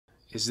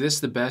Is this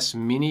the best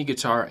mini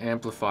guitar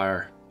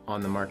amplifier on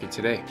the market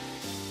today?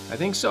 I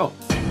think so.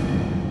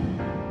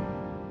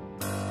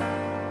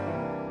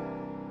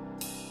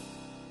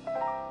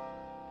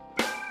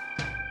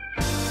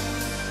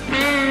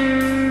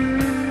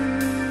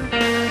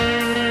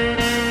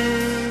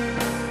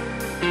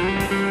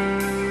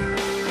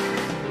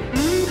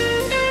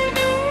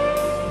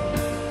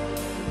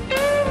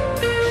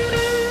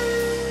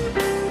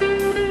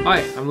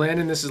 Hi, I'm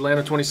Landon, this is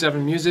Landon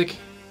 27 Music.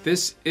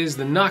 This is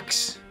the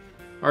NUX,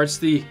 or it's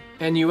the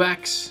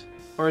NUX,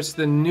 or it's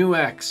the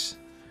NUX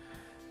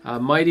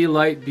Mighty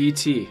Lite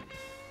BT.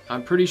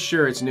 I'm pretty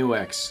sure it's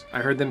NUX. I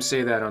heard them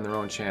say that on their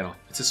own channel.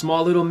 It's a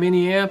small little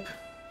mini amp.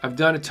 I've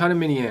done a ton of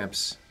mini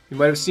amps. You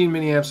might have seen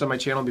mini amps on my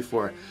channel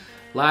before.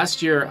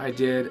 Last year I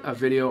did a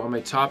video on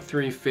my top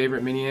 3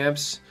 favorite mini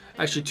amps.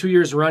 Actually 2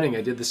 years running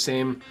I did the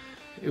same,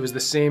 it was the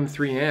same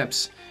 3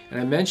 amps.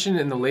 And I mentioned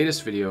in the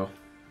latest video,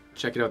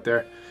 check it out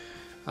there,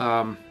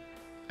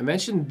 I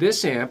mentioned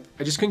this amp.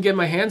 I just couldn't get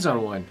my hands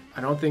on one.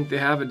 I don't think they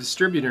have a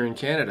distributor in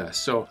Canada.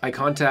 So I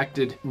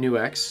contacted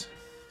NUX.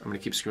 I'm gonna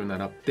keep screwing that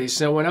up. They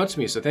sent one out to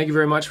me, so thank you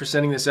very much for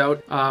sending this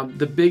out.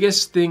 The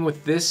biggest thing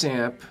with this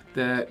amp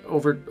that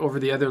over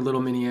the other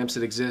little mini amps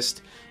that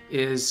exist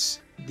is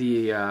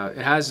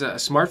it has a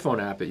smartphone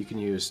app that you can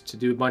use to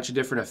do a bunch of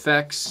different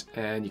effects,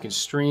 and you can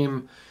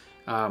stream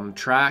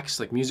tracks,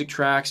 like music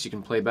tracks. You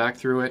can play back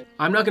through it.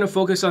 I'm not gonna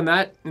focus on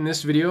that in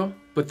this video,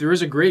 but there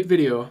is a great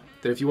video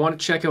that if you want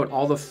to check out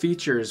all the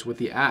features with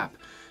the app,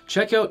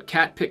 check out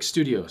Catpick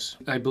Studios.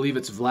 I believe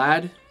it's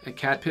Vlad at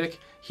Catpick.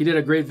 He did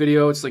a great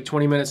video. It's like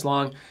 20 minutes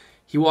long.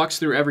 He walks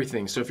through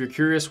everything. So if you're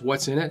curious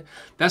what's in it,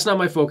 that's not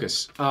my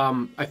focus.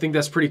 I think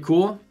that's pretty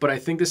cool, but I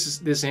think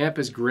this amp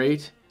is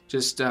great.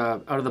 Just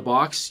out of the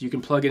box, you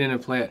can plug it in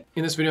and play it.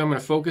 In this video, I'm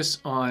gonna focus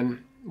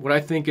on what I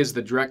think is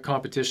the direct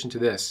competition to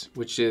this,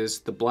 which is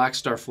the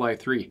Blackstar Fly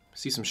 3.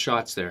 See some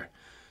shots there.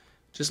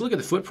 Just look at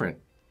the footprint.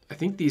 I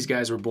think these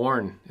guys were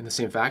born in the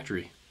same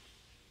factory.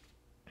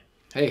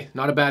 Hey,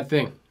 not a bad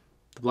thing.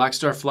 The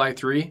Blackstar Fly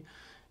 3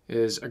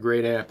 is a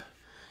great amp.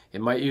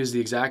 It might use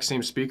the exact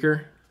same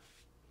speaker.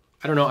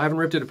 I don't know, I haven't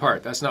ripped it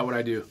apart. That's not what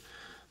I do. I'm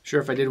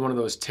sure if I did one of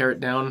those tear it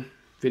down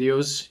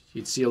videos,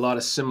 you'd see a lot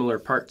of similar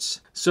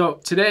parts. So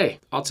today,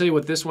 I'll tell you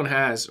what this one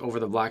has over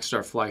the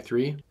Blackstar Fly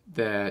 3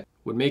 that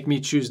would make me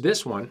choose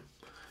this one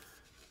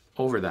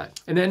over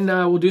that. And then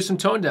we'll do some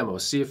tone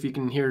demos, see if you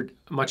can hear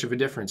much of a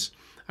difference.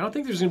 I don't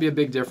think there's gonna be a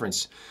big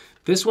difference.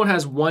 This one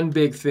has one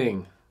big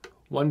thing,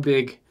 one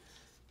big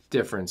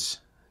difference.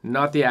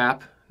 Not the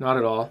app, not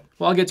at all.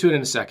 Well, I'll get to it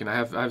in a second. I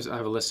have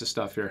a list of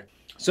stuff here.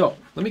 So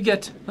let me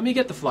get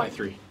the Fly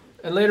 3.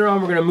 And later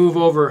on, we're gonna move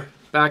over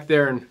back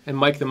there and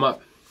mic them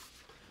up,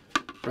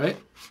 right?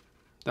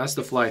 That's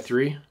the Fly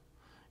 3,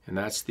 and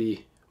that's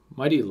the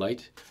Mighty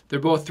Lite. They're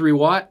both 3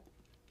 watt.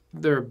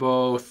 They're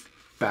both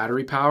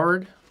battery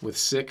powered with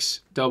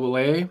 6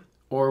 AA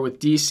or with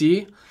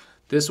DC.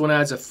 This one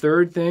adds a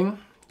third thing.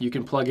 You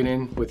can plug it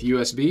in with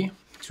USB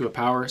to a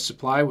power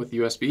supply with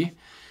USB.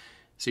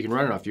 So you can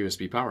run it off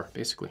USB power,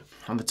 basically.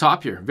 On the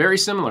top here, very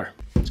similar.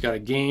 It's got a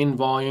gain,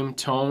 volume,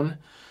 tone.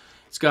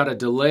 It's got a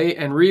delay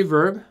and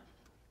reverb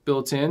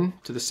built in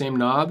to the same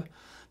knob.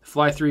 The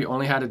Fly 3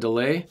 only had a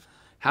delay.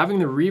 Having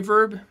the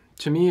reverb,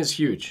 to me, is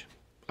huge.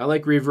 I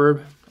like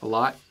reverb a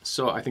lot,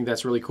 so I think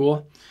that's really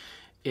cool.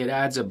 It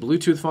adds a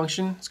Bluetooth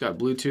function. It's got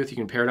Bluetooth. You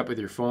can pair it up with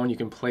your phone. You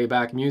can play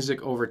back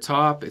music over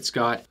top. It's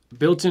got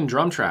built-in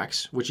drum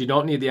tracks, which you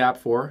don't need the app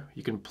for.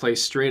 You can play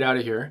straight out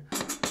of here.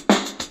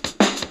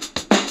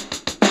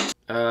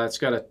 It's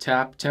got a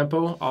tap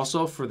tempo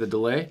also for the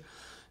delay.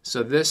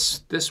 So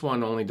this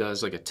one only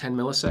does like a 10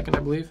 millisecond,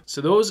 I believe.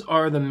 So those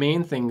are the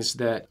main things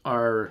that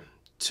are,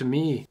 to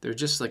me, they're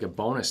just like a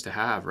bonus to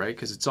have, right?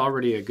 Because it's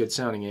already a good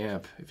sounding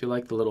amp. If you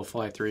like the little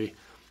Fly 3,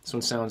 this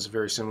one sounds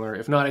very similar,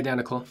 if not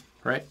identical,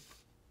 right?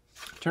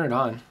 Turn it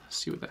on,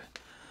 see what look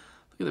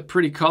at the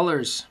pretty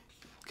colors.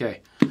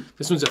 Okay,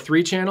 this one's a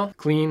 3-channel,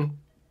 clean,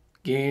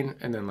 gain,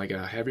 and then like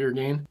a heavier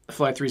gain. The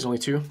Fly 3 is only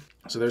 2,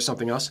 so there's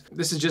something else.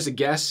 This is just a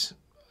guess.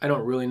 I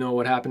don't really know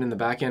what happened in the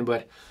back end,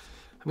 but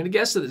I'm gonna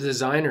guess that the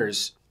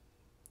designers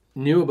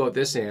knew about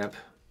this amp,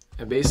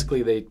 and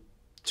basically they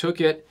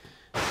took it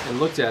and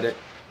looked at it,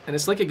 and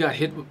it's like it got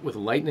hit with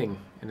lightning,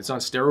 and it's on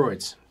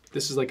steroids.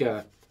 This is like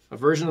a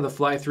version of the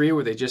Fly 3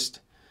 where they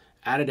just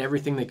added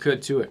everything they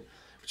could to it,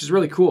 which is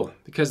really cool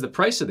because the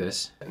price of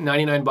this,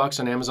 99 bucks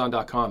on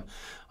Amazon.com.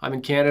 I'm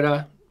in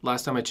Canada.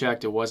 Last time I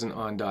checked, it wasn't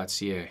on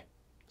 .ca.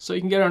 So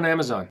you can get it on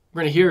Amazon.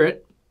 We're gonna hear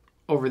it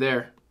over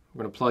there.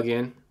 We're gonna plug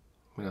in,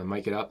 I'm gonna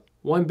mic it up.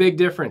 One big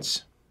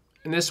difference,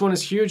 and this one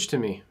is huge to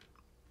me.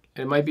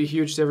 It might be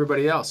huge to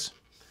everybody else.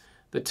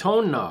 The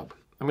tone knob.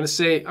 I'm gonna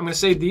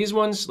say these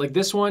ones, like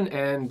this one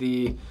and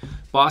the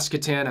Boss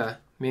Katana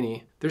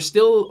Mini, they're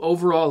still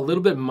overall a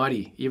little bit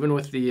muddy, even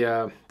with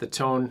the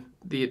tone,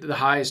 the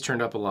highs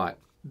turned up a lot.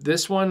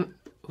 This one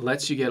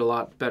lets you get a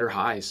lot better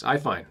highs, I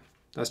find.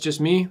 That's just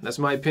me, that's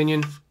my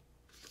opinion,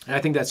 and I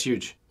think that's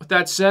huge. With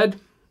that said,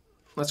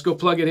 let's go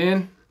plug it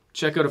in,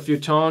 check out a few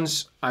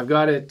tones. I've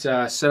got it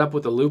set up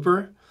with a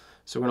looper,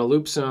 so we're gonna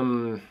loop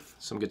some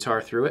some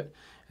guitar through it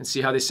and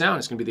see how they sound.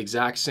 It's gonna be the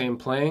exact same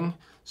playing,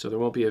 so there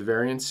won't be a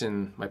variance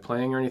in my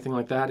playing or anything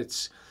like that.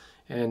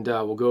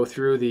 We'll go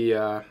through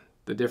the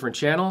different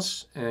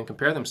channels and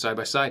compare them side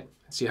by side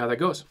and see how that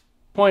goes.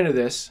 The point of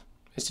this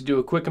is to do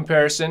a quick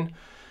comparison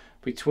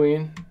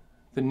between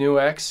the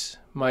NUX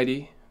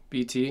Mighty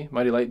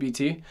Lite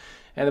BT,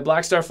 and the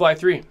Blackstar Fly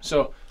 3.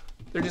 So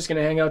they're just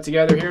gonna hang out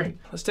together here.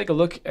 Let's take a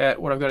look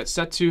at what I've got it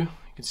set to. You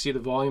can see the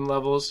volume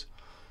levels.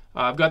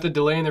 I've got the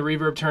delay and the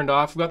reverb turned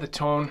off. I've got the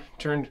tone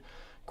turned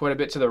quite a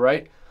bit to the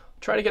right.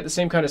 Try to get the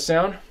same kind of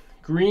sound.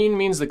 Green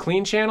means the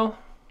clean channel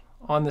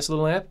on this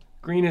little amp.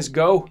 Green is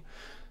go.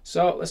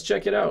 So let's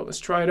check it out. Let's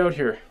try it out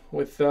here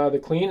with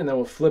the clean, and then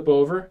we'll flip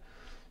over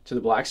to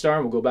the Blackstar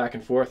and we'll go back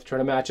and forth, try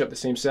to match up the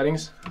same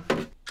settings.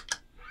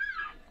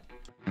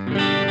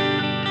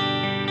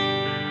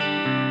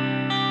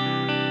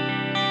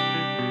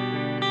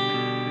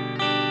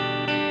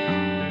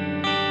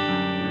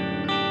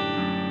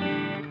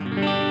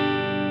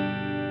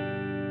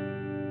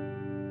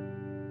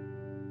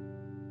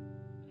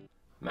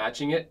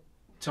 Matching it,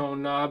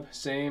 tone knob,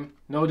 same,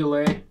 no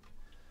delay.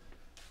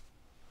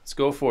 Let's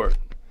go for it.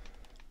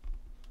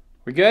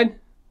 We good?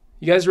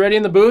 You guys ready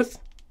in the booth?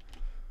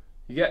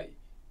 You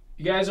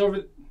guys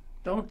over?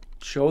 Don't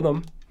show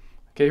them.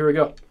 Okay, here we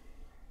go.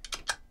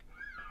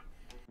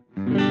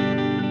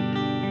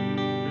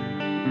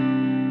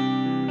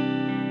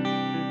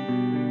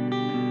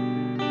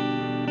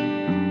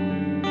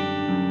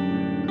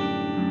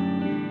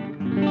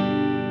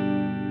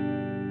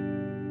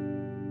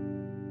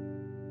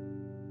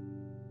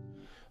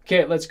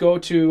 Okay, let's go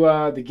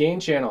to the gain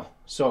channel.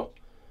 So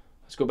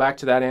let's go back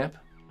to that amp.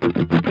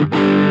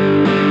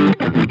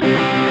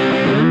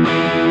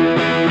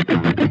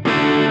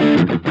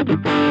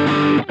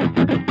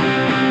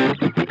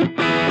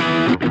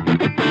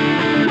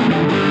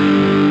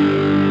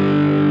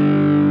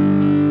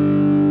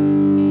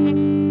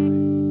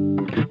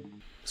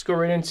 Let's go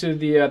right into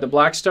the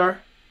Blackstar.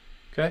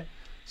 Okay,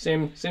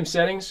 same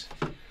settings.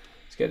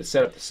 Let's get it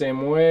set up the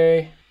same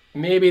way.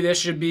 Maybe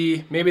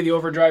the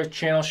overdrive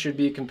channel should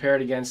be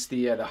compared against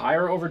the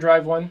higher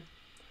overdrive one.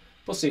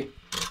 We'll see.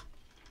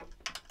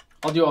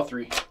 I'll do all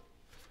three,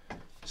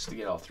 just to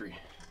get all three,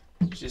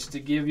 just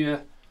to give you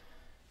a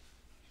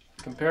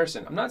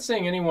comparison. I'm not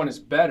saying anyone is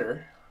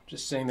better. I'm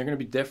just saying they're going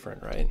to be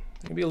different, right?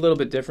 They're going to be a little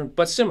bit different,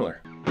 but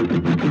similar.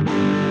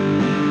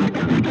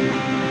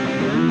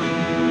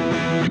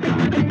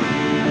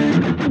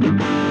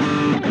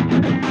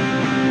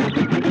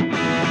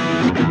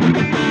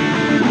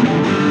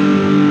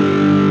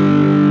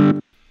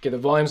 Okay, the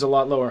volume's a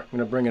lot lower. I'm going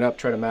to bring it up,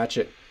 try to match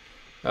it.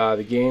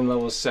 The gain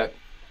level is set.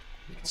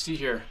 You can see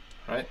here,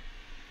 right?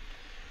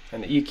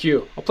 And the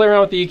EQ. I'll play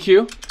around with the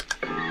EQ.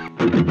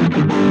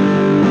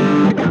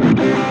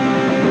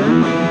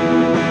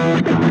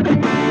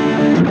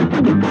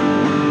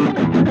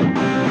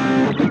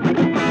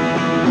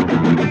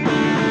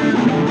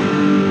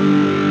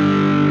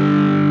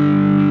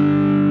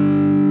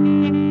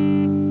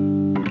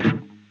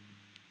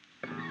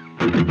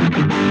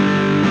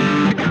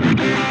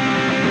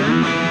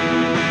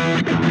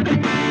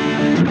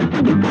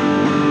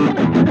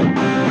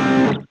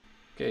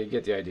 Okay, you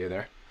get the idea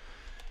there.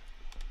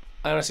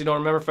 I honestly don't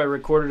remember if I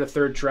recorded a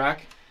third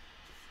track.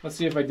 Let's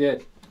see if I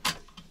did.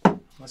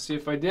 Let's see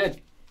if I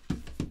did.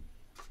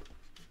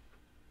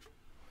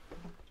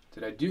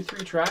 Did I do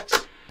 3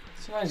 tracks?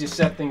 Sometimes you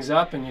set things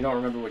up and you don't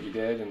remember what you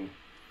did, and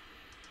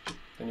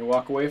then you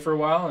walk away for a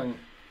while and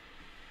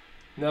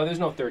no, there's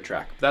no third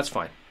track. That's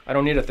fine. I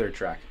don't need a third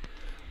track.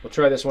 We'll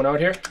try this one out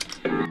here.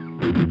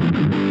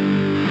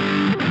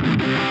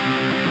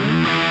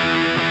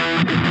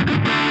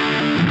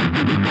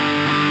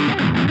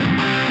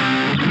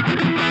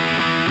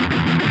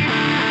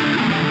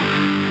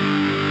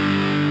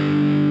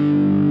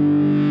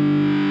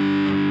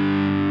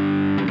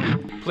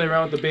 Play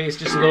around with the bass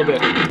just a little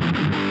bit.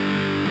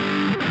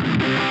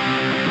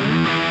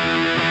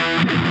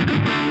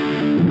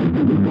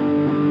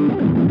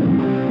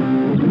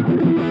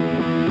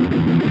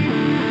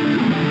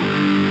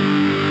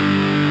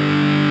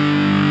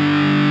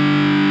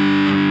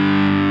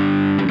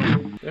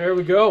 There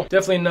we go.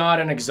 Definitely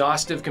not an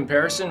exhaustive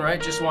comparison, right?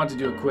 Just wanted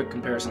to do a quick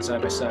comparison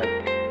side by side.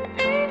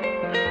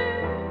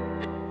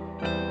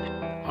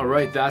 All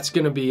right, that's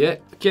gonna be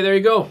it. Okay, there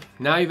you go.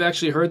 Now you've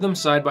actually heard them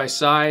side by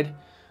side.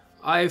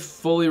 I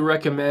fully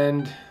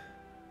recommend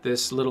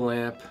this little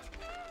amp,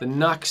 the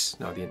NUX,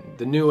 no,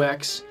 the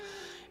NUX.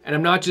 And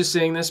I'm not just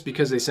saying this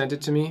because they sent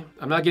it to me.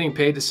 I'm not getting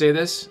paid to say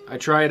this. I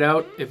try it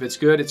out. If it's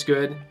good, it's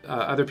good.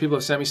 Other people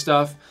have sent me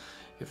stuff.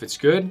 If it's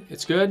good,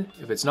 it's good.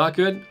 If it's not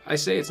good, I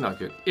say it's not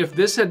good. If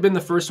this had been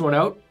the first one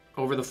out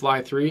over the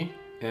Fly 3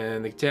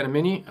 and the Katana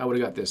Mini, I would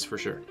have got this for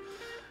sure.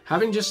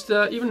 Having just,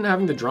 even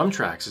having the drum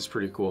tracks is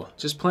pretty cool.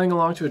 Just playing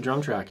along to a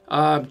drum track.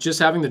 Just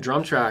having the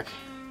drum track,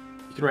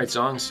 you can write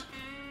songs.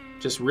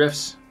 Just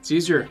riffs. It's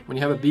easier when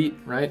you have a beat,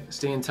 right?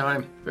 Stay in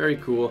time. Very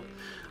cool.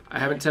 I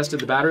haven't tested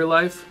the battery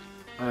life.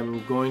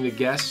 I'm going to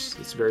guess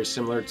it's very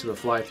similar to the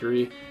Fly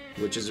 3,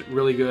 which is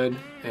really good,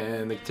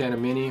 and the Katana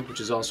Mini,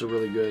 which is also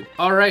really good.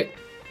 All right,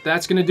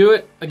 that's gonna do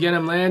it. Again,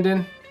 I'm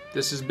Landon.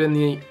 This has been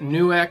the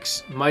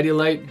NUX Mighty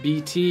Lite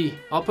BT.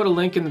 I'll put a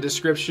link in the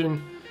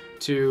description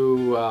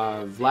to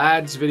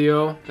Vlad's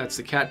video. That's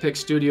the Cat Pick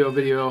Studio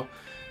video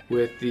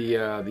with the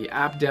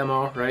app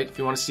demo, right? If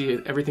you want to see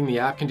everything the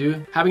app can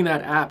do, having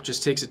that app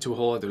just takes it to a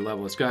whole other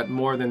level. It's got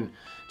more than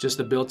just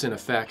the built-in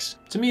effects.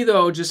 To me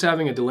though, just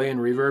having a delay and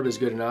reverb is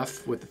good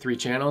enough with the 3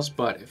 channels,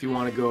 but if you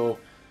want to go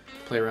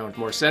play around with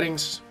more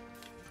settings,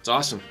 it's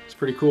awesome. It's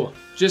pretty cool.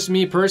 Just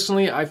me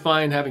personally, I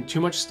find having too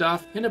much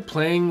stuff, end up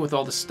playing with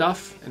all the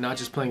stuff and not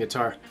just playing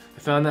guitar. I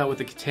found that with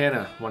the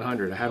Katana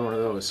 100. I had one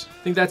of those.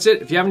 I think that's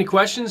it. If you have any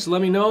questions,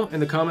 let me know in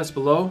the comments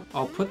below.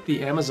 I'll put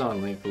the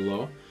Amazon link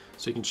below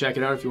so you can check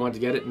it out if you want to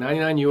get it.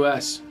 99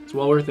 US. It's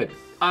well worth it.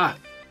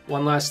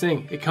 One last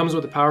thing. It comes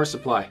with a power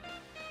supply.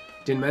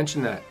 Didn't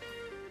mention that.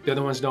 The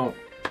other ones don't.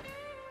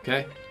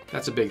 Okay?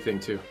 That's a big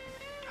thing too.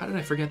 How did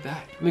I forget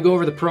that? Let me go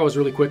over the pros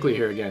really quickly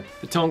here again.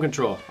 The tone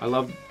control. I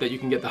love that you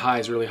can get the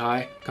highs really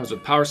high. Comes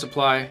with power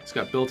supply. It's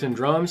got built-in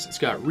drums. It's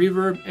got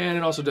reverb, and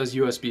it also does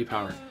USB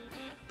power.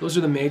 Those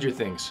are the major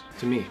things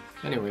to me.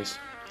 Anyways.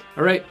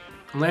 All right.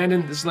 I'm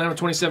Landon. This is Landon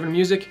 27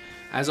 Music.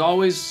 As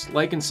always,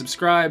 like and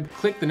subscribe.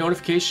 Click the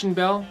notification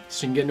bell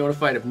so you can get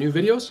notified of new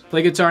videos.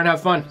 Play guitar and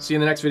have fun. See you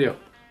in the next video.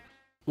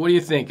 What do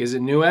you think? Is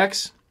it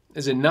NUX?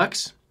 Is it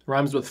NUX?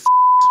 Rhymes with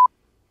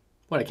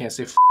What? I can't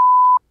say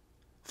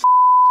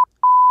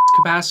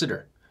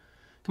capacitor.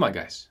 Come on,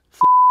 guys.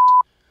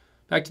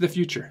 Back to the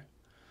Future.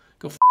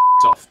 Go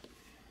off.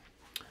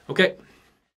 Okay.